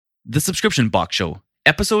The Subscription Box Show,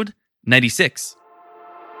 episode 96.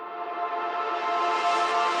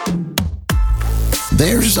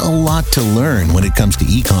 There's a lot to learn when it comes to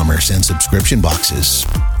e-commerce and subscription boxes.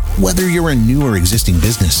 Whether you're a new or existing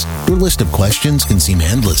business, your list of questions can seem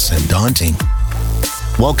endless and daunting.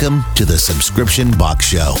 Welcome to the Subscription Box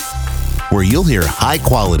Show, where you'll hear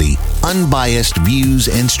high-quality, unbiased views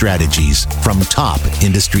and strategies from top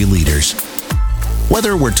industry leaders.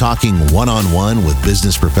 Whether we're talking one-on-one with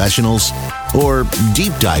business professionals or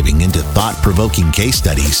deep diving into thought-provoking case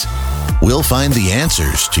studies, we'll find the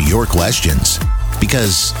answers to your questions,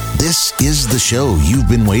 because this is the show you've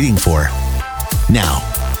been waiting for. Now,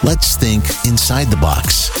 let's think inside the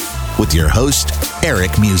box with your host,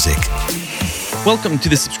 Eric Music. Welcome to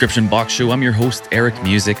the Subscription Box Show. I'm your host, Eric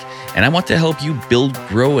Music, and I want to help you build,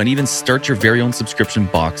 grow, and even start your very own subscription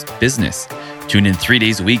box business. Tune in 3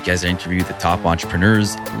 days a week as I interview the top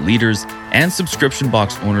entrepreneurs, leaders, and subscription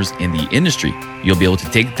box owners in the industry. You'll be able to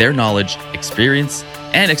take their knowledge, experience,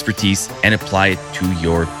 and expertise and apply it to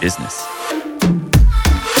your business.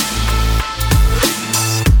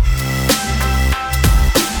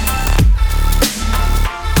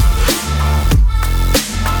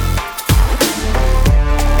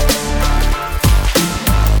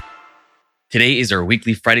 Today is our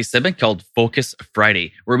weekly Friday segment called Focus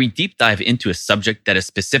Friday, where we deep dive into a subject that is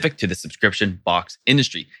specific to the subscription box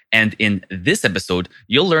industry. And in this episode,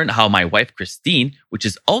 you'll learn how my wife, Christine, which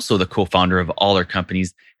is also the co-founder of all our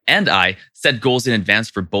companies, and I set goals in advance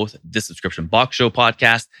for both the Subscription Box Show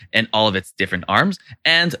podcast and all of its different arms,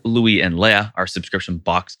 and Louis and Leah, our subscription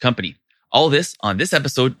box company. All this on this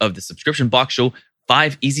episode of the Subscription Box Show,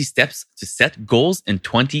 5 easy steps to set goals in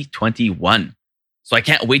 2021. So I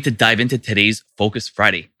can't wait to dive into today's Focus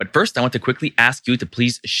Friday. But first, I want to quickly ask you to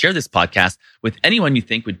please share this podcast with anyone you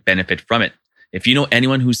think would benefit from it. If you know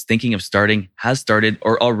anyone who's thinking of starting, has started,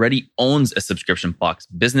 or already owns a subscription box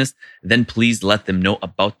business, then please let them know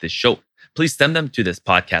about this show. Please send them to this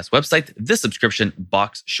podcast website,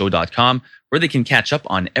 thesubscriptionboxshow.com, where they can catch up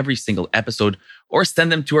on every single episode, or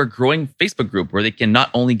send them to our growing Facebook group, where they can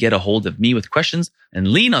not only get a hold of me with questions and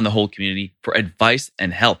lean on the whole community for advice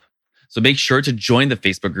and help. So make sure to join the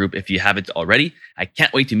Facebook group if you haven't already. I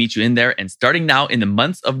can't wait to meet you in there. And starting now in the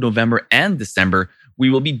months of November and December, we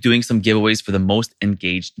will be doing some giveaways for the most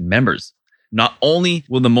engaged members. Not only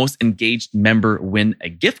will the most engaged member win a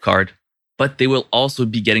gift card, but they will also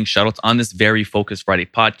be getting shoutouts on this very Focus Friday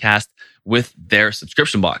podcast with their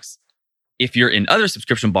subscription box. If you're in other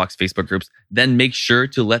subscription box Facebook groups, then make sure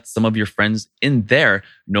to let some of your friends in there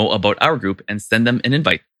know about our group and send them an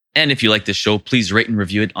invite. And if you like this show, please rate and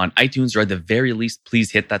review it on iTunes, or at the very least,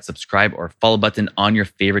 please hit that subscribe or follow button on your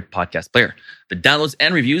favorite podcast player. The downloads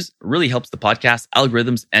and reviews really helps the podcast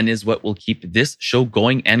algorithms and is what will keep this show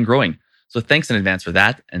going and growing. So thanks in advance for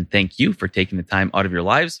that. And thank you for taking the time out of your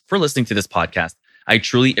lives for listening to this podcast. I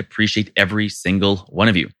truly appreciate every single one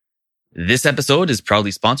of you. This episode is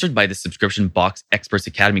proudly sponsored by the Subscription Box Experts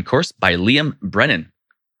Academy course by Liam Brennan.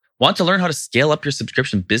 Want to learn how to scale up your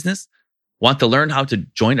subscription business? Want to learn how to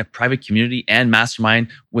join a private community and mastermind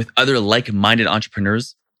with other like-minded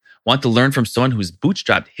entrepreneurs? Want to learn from someone who's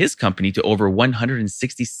bootstrapped his company to over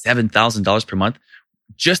 $167,000 per month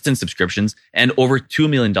just in subscriptions and over $2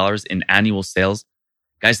 million in annual sales?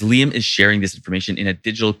 Guys, Liam is sharing this information in a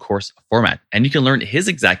digital course format, and you can learn his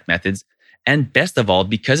exact methods. And best of all,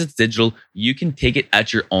 because it's digital, you can take it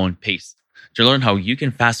at your own pace. To learn how you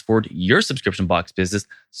can fast forward your subscription box business,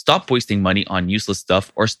 stop wasting money on useless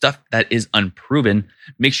stuff or stuff that is unproven,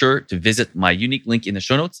 make sure to visit my unique link in the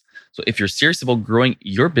show notes. So if you're serious about growing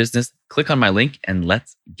your business, click on my link and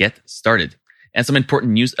let's get started. And some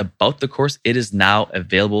important news about the course, it is now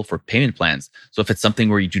available for payment plans. So if it's something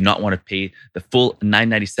where you do not want to pay the full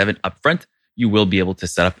 $997 upfront, you will be able to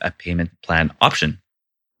set up a payment plan option.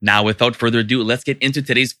 Now, without further ado, let's get into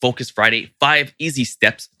today's Focus Friday, 5 easy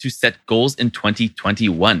steps to set goals in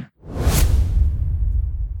 2021.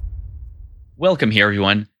 Welcome here,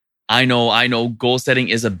 everyone. I know, goal setting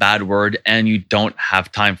is a bad word and you don't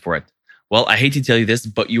have time for it. Well, I hate to tell you this,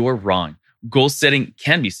 but you are wrong. Goal setting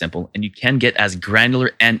can be simple and you can get as granular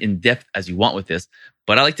and in-depth as you want with this,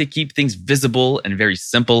 but I like to keep things visible and very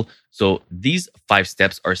simple. So these 5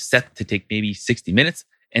 steps are set to take maybe 60 minutes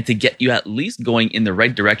and to get you at least going in the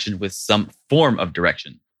right direction with some form of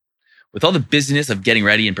direction. With all the busyness of getting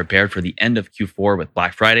ready and prepared for the end of Q4 with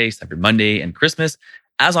Black Friday, Cyber Monday, and Christmas,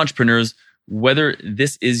 as entrepreneurs, whether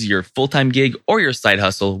this is your full-time gig or your side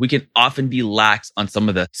hustle, we can often be lax on some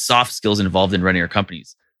of the soft skills involved in running our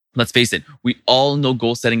companies. Let's face it, we all know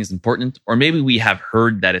goal setting is important, or maybe we have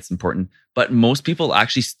heard that it's important, but most people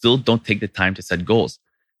actually still don't take the time to set goals.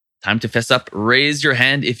 Time to fess up. Raise your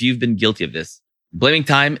hand if you've been guilty of this. Blaming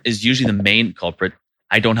time is usually the main culprit.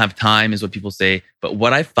 I don't have time is what people say. But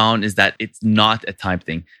what I found is that it's not a time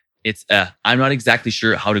thing. It's I'm not exactly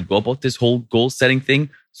sure how to go about this whole goal setting thing.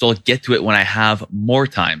 So I'll get to it when I have more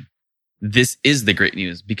time. This is the great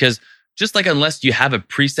news, because just like unless you have a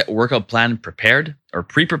preset workout plan prepared or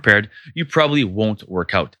pre-prepared, you probably won't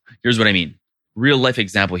work out. Here's what I mean. Real life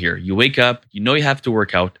example here. You wake up, you know you have to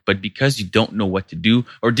work out, but because you don't know what to do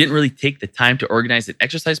or didn't really take the time to organize an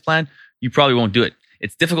exercise plan, you probably won't do it.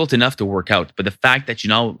 It's difficult enough to work out, but the fact that you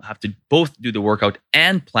now have to both do the workout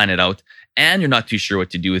and plan it out, and you're not too sure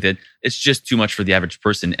what to do with it, it's just too much for the average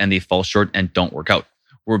person and they fall short and don't work out.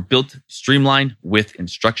 We're built streamlined with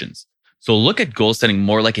instructions. So look at goal setting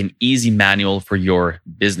more like an easy manual for your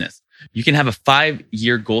business. You can have a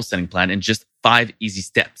 5-year goal setting plan in just 5 easy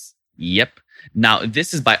steps. Yep. Now,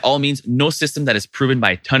 this is by all means no system that is proven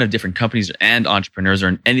by a ton of different companies and entrepreneurs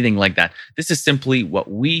or anything like that. This is simply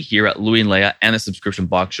what we here at Louie and Leah and the Subscription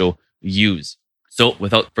Box Show use. So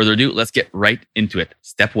without further ado, let's get right into it.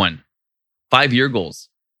 Step 1, 5-year goals.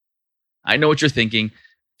 I know what you're thinking.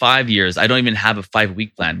 5 years. I don't even have a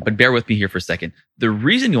 5-week plan, but bear with me here for a second. The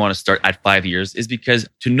reason you want to start at 5 years is because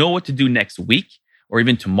to know what to do next week or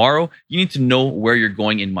even tomorrow, you need to know where you're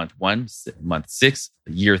going in month 1, month 6,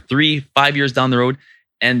 year 3, 5 years down the road.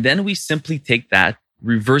 And then we simply take that,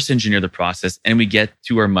 reverse engineer the process, and we get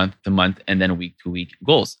to our month to month and then week to week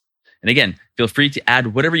goals. And again, feel free to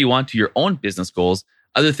add whatever you want to your own business goals.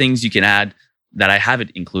 Other things you can add that I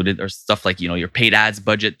haven't included are stuff like, your paid ads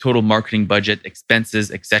budget, total marketing budget, expenses,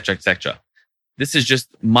 etc., etc. This is just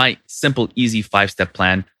my simple, easy 5-step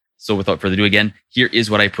plan. So without further ado, again, here is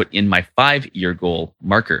what I put in my 5-year goal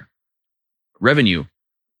marker. Revenue,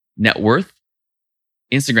 net worth,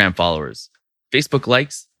 Instagram followers, Facebook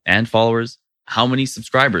likes and followers, how many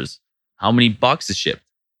subscribers, how many boxes shipped,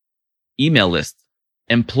 email list,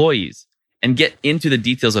 employees, and get into the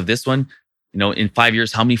details of this one. In 5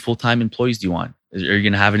 years, how many full-time employees do you want? Are you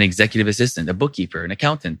going to have an executive assistant, a bookkeeper, an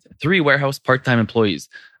accountant, 3 warehouse part-time employees,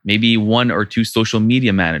 maybe 1 or 2 social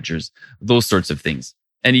media managers, those sorts of things.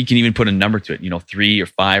 And you can even put a number to it, 3 or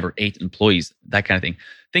 5 or 8 employees, that kind of thing.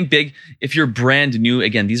 Think big. If you're brand new,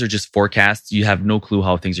 again, these are just forecasts. You have no clue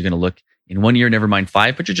how things are going to look in 1 year, never mind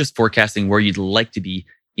 5, but you're just forecasting where you'd like to be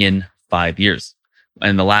in 5 years.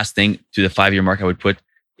 And the last thing to the 5-year mark I would put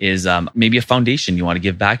is maybe a foundation you want to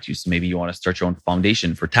give back to. So maybe you want to start your own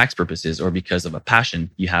foundation for tax purposes or because of a passion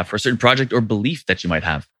you have for a certain project or belief that you might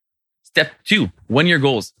have. Step 2, 1-year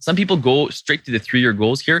goals. Some people go straight to the 3-year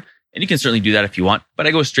goals here, and you can certainly do that if you want, but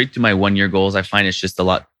I go straight to my 1-year goals. I find it's just a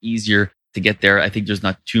lot easier to get there. I think there's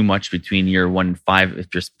not too much between year 1 and 5. If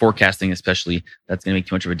you're forecasting, especially, that's going to make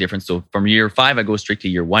too much of a difference. So from year 5, I go straight to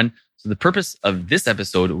year 1. So the purpose of this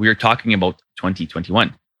episode, we are talking about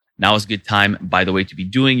 2021. Now is a good time, by the way, to be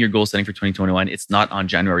doing your goal setting for 2021. It's not on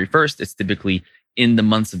January 1st. It's typically in the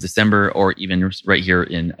months of December or even right here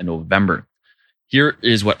in November. Here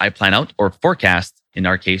is what I plan out or forecast, in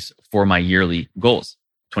our case, for my yearly goals.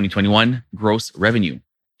 2021 gross revenue,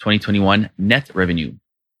 2021 net revenue,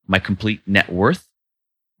 my complete net worth,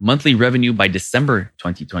 monthly revenue by December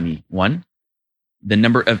 2021, the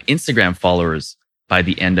number of Instagram followers by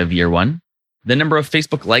the end of year 1, the number of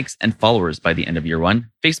Facebook likes and followers by the end of year 1,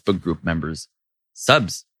 Facebook group members,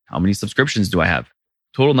 subs, how many subscriptions do I have,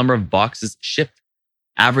 total number of boxes shipped,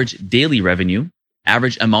 average daily revenue,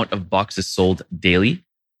 average amount of boxes sold daily,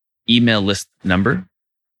 email list number,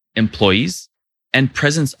 employees, and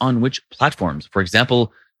presence on which platforms. For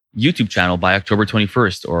example, YouTube channel by October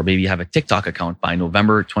 21st, or maybe you have a TikTok account by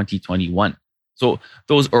November 2021. So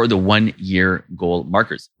those are the 1-year goal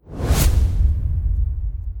markers.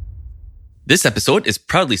 This episode is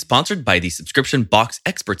proudly sponsored by the Subscription Box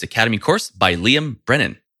Experts Academy course by Liam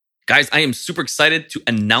Brennan. Guys, I am super excited to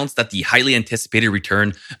announce that the highly anticipated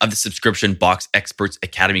return of the Subscription Box Experts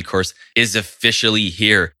Academy course is officially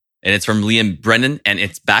here. And it's from Liam Brennan, and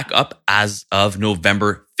it's back up as of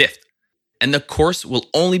November 5th. And the course will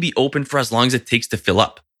only be open for as long as it takes to fill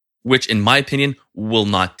up, which in my opinion will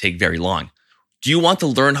not take very long. Do you want to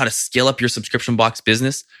learn how to scale up your subscription box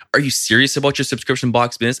business? Are you serious about your subscription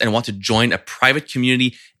box business and want to join a private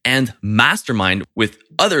community and mastermind with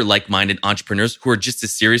other like-minded entrepreneurs who are just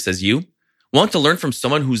as serious as you? Want to learn from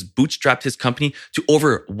someone who's bootstrapped his company to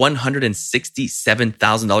over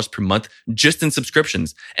 $167,000 per month just in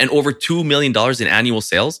subscriptions and over $2 million in annual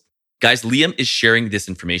sales? Guys, Liam is sharing this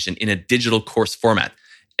information in a digital course format.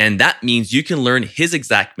 And that means you can learn his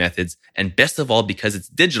exact methods. And best of all, because it's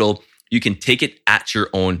digital, you can take it at your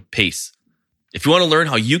own pace. If you want to learn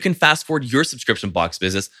how you can fast forward your subscription box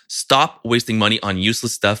business, stop wasting money on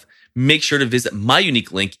useless stuff, make sure to visit my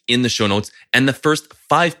unique link in the show notes. And the first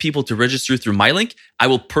 5 people to register through my link, I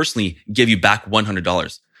will personally give you back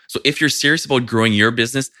 $100. So if you're serious about growing your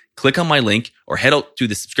business, click on my link or head out to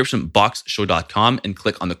the subscriptionboxshow.com and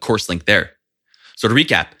click on the course link there. So to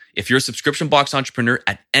recap, if you're a subscription box entrepreneur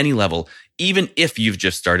at any level, even if you've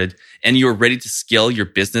just started and you're ready to scale your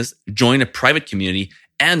business, join a private community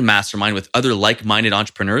and mastermind with other like-minded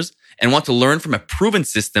entrepreneurs and want to learn from a proven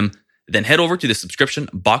system, then head over to the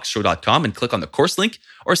subscriptionboxshow.com and click on the course link,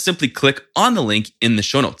 or simply click on the link in the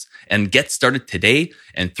show notes and get started today.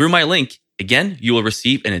 And through my link, again, you will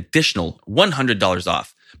receive an additional $100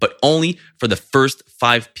 off, but only for the first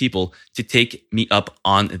 5 people to take me up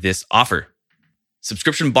on this offer.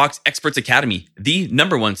 Subscription Box Experts Academy, the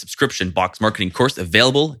 #1 subscription box marketing course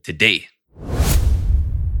available today.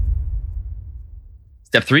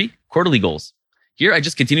 Step 3, quarterly goals. Here, I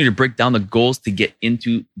just continue to break down the goals to get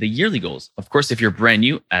into the yearly goals. Of course, if you're brand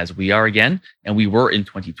new, as we are again, and we were in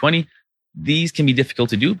 2020, these can be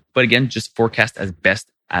difficult to do, but again, just forecast as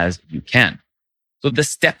best as you can. So the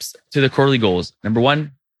steps to the quarterly goals. Number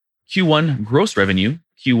 1, Q1 gross revenue,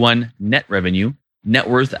 Q1 net revenue, net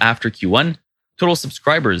worth after Q1, total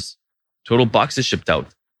subscribers, total boxes shipped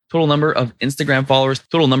out, total number of Instagram followers,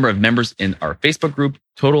 total number of members in our Facebook group,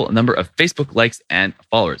 total number of Facebook likes and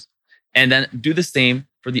followers. And then do the same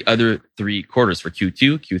for the other 3 quarters, for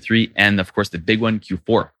Q2, Q3, and of course the big one,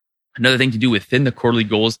 Q4. Another thing to do within the quarterly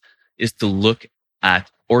goals is to look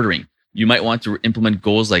at ordering. You might want to implement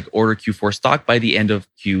goals like order Q4 stock by the end of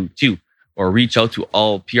Q2, or reach out to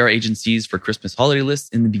all PR agencies for Christmas holiday lists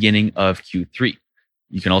in the beginning of Q3.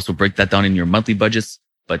 You can also break that down in your monthly budgets,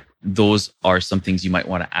 but those are some things you might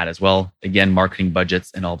want to add as well. Again, marketing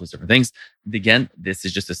budgets and all those different things. Again, this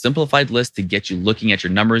is just a simplified list to get you looking at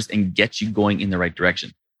your numbers and get you going in the right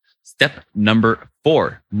direction. Step number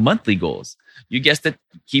 4, monthly goals. You guessed it,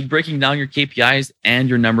 keep breaking down your KPIs and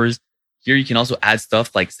your numbers. Here you can also add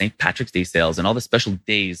stuff like St. Patrick's Day sales and all the special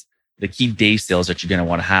days, the key day sales that you're going to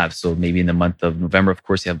want to have. So maybe in the month of November, of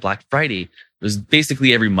course, you have Black Friday. There's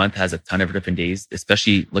basically every month has a ton of different days,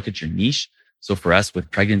 especially look at your niche. So for us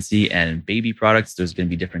with pregnancy and baby products, there's going to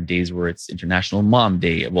be different days where it's International Mom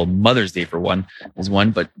Day. Well, Mother's Day for one is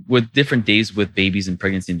one, but with different days with babies and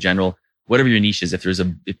pregnancy in general, whatever your niche is, if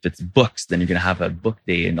it's books, then you're going to have a book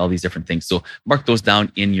day and all these different things. So mark those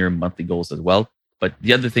down in your monthly goals as well. But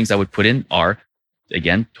the other things I would put in are,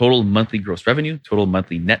 again, total monthly gross revenue, total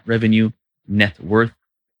monthly net revenue, net worth,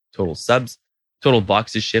 total subs, total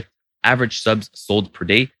boxes shipped, average subs sold per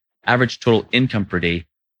day, average total income per day,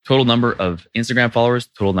 total number of Instagram followers,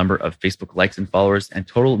 total number of Facebook likes and followers, and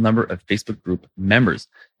total number of Facebook group members.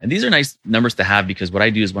 And these are nice numbers to have because what I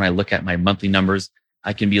do is when I look at my monthly numbers,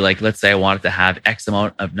 I can be like, let's say I wanted to have X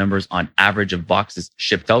amount of numbers on average of boxes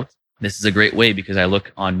shipped out. This is a great way because I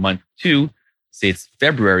look on month 2, say it's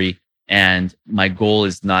February, and my goal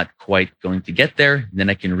is not quite going to get there, then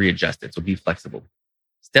I can readjust it. So be flexible.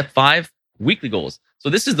 Step 5, weekly goals. So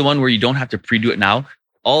this is the one where you don't have to pre-do it now.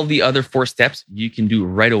 All the other 4 steps you can do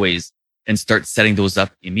right away and start setting those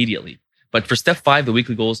up immediately. But for step 5, the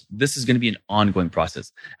weekly goals, this is going to be an ongoing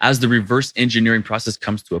process. As the reverse engineering process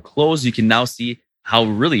comes to a close, you can now see how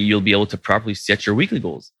really you'll be able to properly set your weekly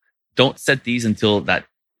goals. Don't set these until that,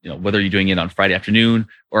 whether you're doing it on Friday afternoon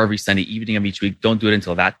or every Sunday evening of each week, don't do it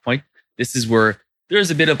until that point. This is where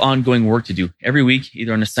there's a bit of ongoing work to do every week,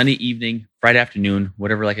 either on a Sunday evening, Friday afternoon,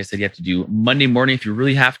 whatever, like I said, you have to do. Monday morning, if you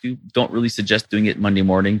really have to, don't really suggest doing it Monday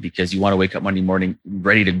morning because you want to wake up Monday morning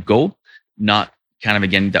ready to go, not kind of,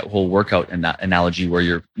 again, that whole workout and that analogy where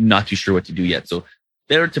you're not too sure what to do yet. So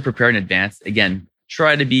better to prepare in advance. Again,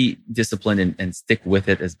 try to be disciplined and stick with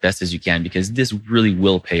it as best as you can because this really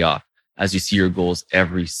will pay off as you see your goals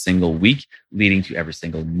every single week, leading to every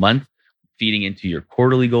single month, feeding into your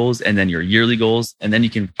quarterly goals and then your yearly goals. And then you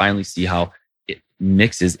can finally see how it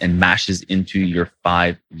mixes and mashes into your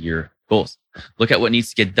 5-year goals. Look at what needs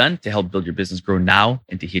to get done to help build your business grow now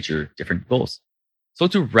and to hit your different goals. So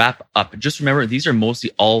to wrap up, just remember, these are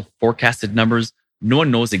mostly all forecasted numbers. No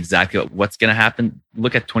one knows exactly what's going to happen.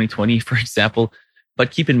 Look at 2020, for example, but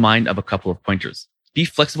keep in mind of a couple of pointers. Be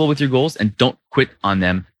flexible with your goals and don't quit on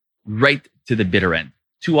them right to the bitter end.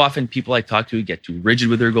 Too often, people I talk to get too rigid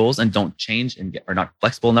with their goals and don't change and are not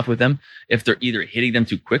flexible enough with them if they're either hitting them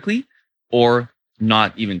too quickly or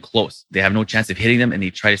not even close. They have no chance of hitting them and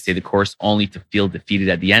they try to stay the course only to feel defeated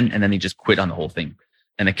at the end and then they just quit on the whole thing.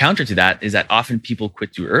 And the counter to that is that often people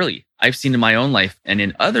quit too early. I've seen in my own life and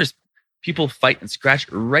in others, people fight and scratch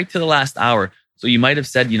right to the last hour. So you might have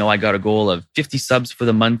said, I got a goal of 50 subs for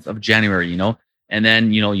the month of January, and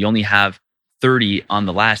then, you only have 30 on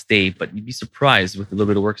the last day, but you'd be surprised with a little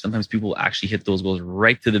bit of work. Sometimes people will actually hit those goals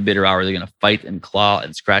right to the bitter hour. They're going to fight and claw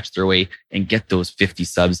and scratch their way and get those 50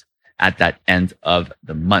 subs at that end of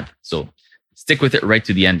the month. So stick with it right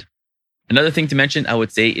to the end. Another thing to mention, I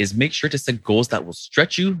would say, is make sure to set goals that will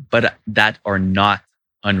stretch you, but that are not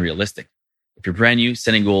unrealistic. If you're brand new,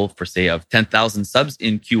 setting a goal for, say, of 10,000 subs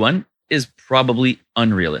in Q1 is probably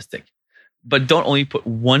unrealistic. But don't only put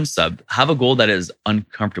one sub, have a goal that is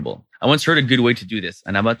uncomfortable. I once heard a good way to do this,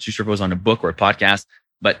 and I'm not too sure if it was on a book or a podcast,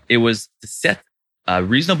 but it was to set a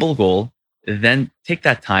reasonable goal, then take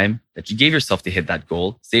that time that you gave yourself to hit that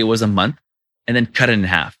goal, say it was a month, and then cut it in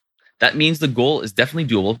half. That means the goal is definitely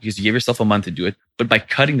doable because you gave yourself a month to do it, but by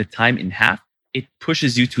cutting the time in half, it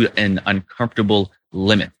pushes you to an uncomfortable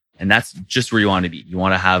limit. And that's just where you want to be. You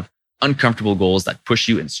want to have uncomfortable goals that push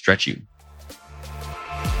you and stretch you.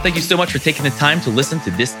 Thank you so much for taking the time to listen to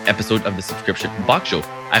this episode of the Subscription Box Show.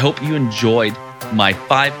 I hope you enjoyed my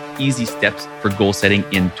 5 easy steps for goal setting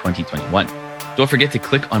in 2021. Don't forget to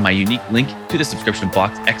click on my unique link to the Subscription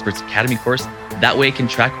Box Experts Academy course. That way I can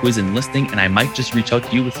track who is enlisting, and I might just reach out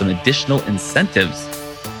to you with some additional incentives.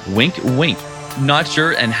 Wink, wink. Not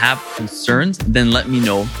sure and have concerns? Then let me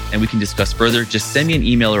know and we can discuss further. Just send me an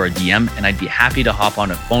email or a DM and I'd be happy to hop on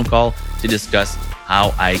a phone call to discuss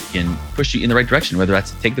how I can push you in the right direction, whether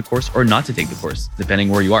that's to take the course or not to take the course, depending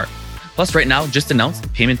where you are. Plus, right now, just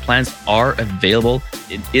announced, payment plans are available.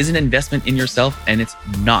 It is an investment in yourself and it's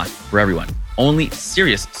not for everyone. Only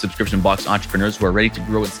serious subscription box entrepreneurs who are ready to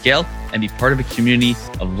grow and scale and be part of a community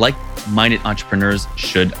of like-minded entrepreneurs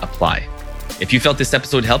should apply. If you felt this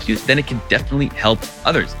episode helped you, then it can definitely help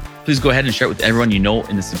others. Please go ahead and share it with everyone you know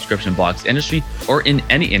in the subscription box industry or in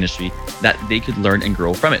any industry that they could learn and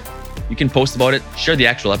grow from it. You can post about it, share the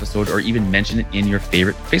actual episode, or even mention it in your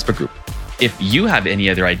favorite Facebook group. If you have any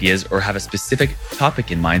other ideas or have a specific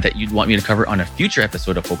topic in mind that you'd want me to cover on a future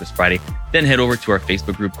episode of Focus Friday, then head over to our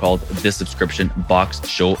Facebook group called The Subscription Box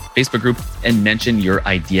Show Facebook group and mention your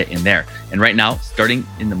idea in there. And right now, starting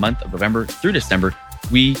in the month of November through December,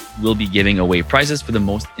 we will be giving away prizes for the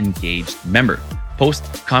most engaged member. Post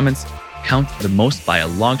comments count the most by a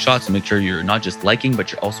long shot, so make sure you're not just liking,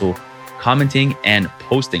 but you're also commenting and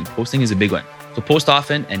posting. Posting is a big one. So post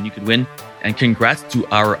often and you could win. And congrats to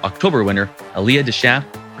our October winner, Aaliyah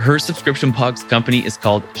Deschamps. Her subscription box company is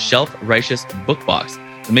called Shelf Righteous Book Box.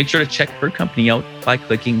 So make sure to check her company out by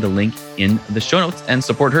clicking the link in the show notes and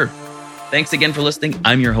support her. Thanks again for listening.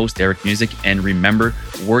 I'm your host, Eric Music. And remember,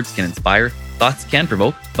 words can inspire, thoughts can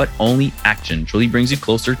provoke, but only action truly brings you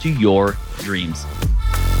closer to your dreams.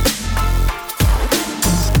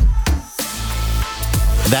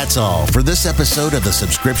 That's all for this episode of the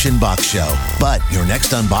Subscription Box Show. But your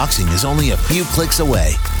next unboxing is only a few clicks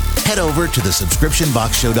away. Head over to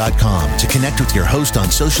thesubscriptionboxshow.com to connect with your host on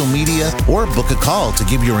social media or book a call to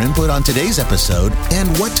give your input on today's episode and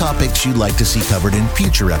what topics you'd like to see covered in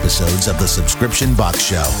future episodes of the Subscription Box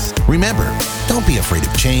Show. Remember, don't be afraid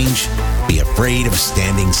of change. Be afraid of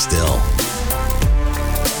standing still.